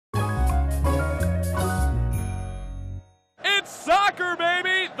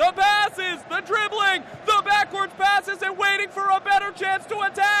isn't waiting for a better chance to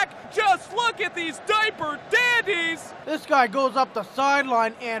attack. Just look at these diaper dandies. This guy goes up the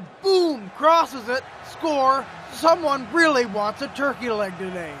sideline and boom, crosses it, score. Someone really wants a turkey leg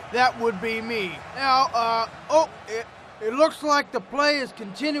today. That would be me. Now, it looks like the play is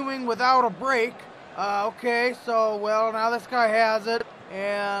continuing without a break. Okay, so, well, now this guy has it,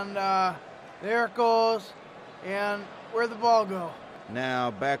 and there it goes, and where'd the ball go?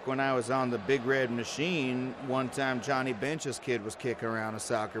 Now, back when I was on the Big Red Machine, one time Johnny Bench's kid was kicking around a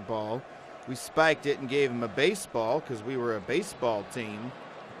soccer ball. We spiked it and gave him a baseball because we were a baseball team.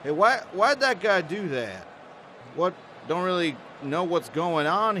 Hey, why'd that guy do that? Don't really know what's going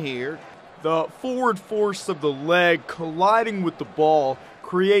on here. The forward force of the leg colliding with the ball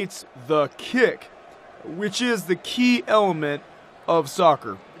creates the kick, which is the key element of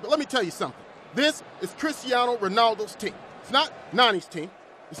soccer. But let me tell you something. This is Cristiano Ronaldo's team. It's not Nani's team.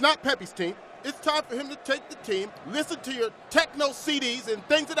 It's not Pepe's team. It's time for him to take the team, listen to your techno CDs and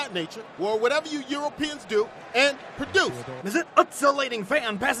things of that nature, or whatever you Europeans do, and produce. Is it oscillating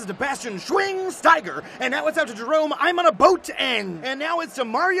fan passes to Bastion Schwingsteiger, and now it's out to Jerome. I'm on a boat, and now it's to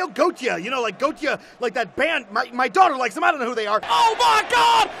Mario Gotia. You know, like Gotia, like that band. My daughter likes them. I don't know who they are. Oh my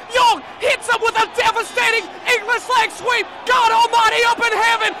God! Young hits him with a devastating English leg sweep. God Almighty up in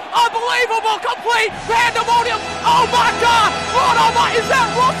heaven! Unbelievable, complete pandemonium. Oh my God! Lord Almighty, is that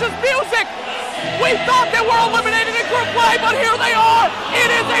Russia's music? We thought they were eliminated in group play, but here they are! It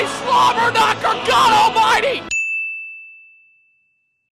is a slobber knocker, God Almighty!